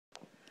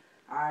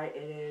Alright,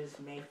 it is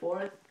May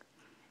 4th,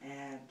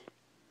 and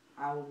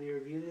I will be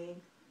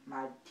reviewing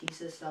my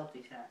Tisa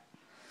Celtics hat.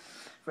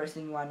 First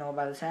thing you want to know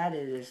about this hat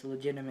is it's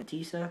legitimate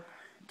Tisa.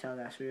 Tell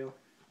that's real.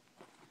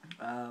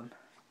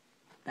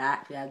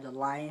 Back, we have the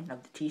lion of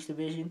the Tisa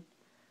division,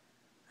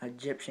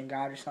 Egyptian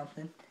god or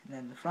something. And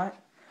then the front,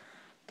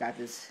 got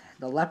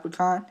the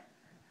leprechaun,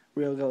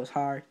 real goes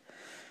hard.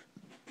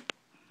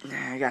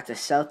 I got the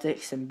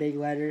Celtics in big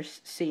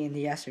letters, C and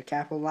the S are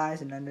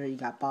capitalized, and under you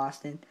got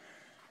Boston.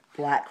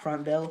 Black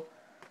front bill,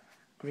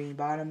 green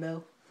bottom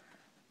bill,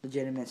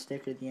 legitimate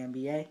sticker of the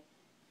NBA.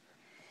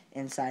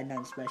 Inside,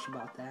 nothing special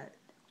about that.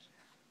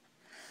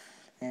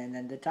 And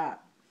then the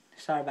top.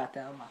 Sorry about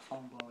that, my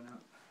phone blowing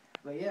up.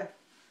 But yeah,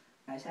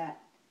 nice hat.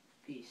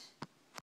 Peace.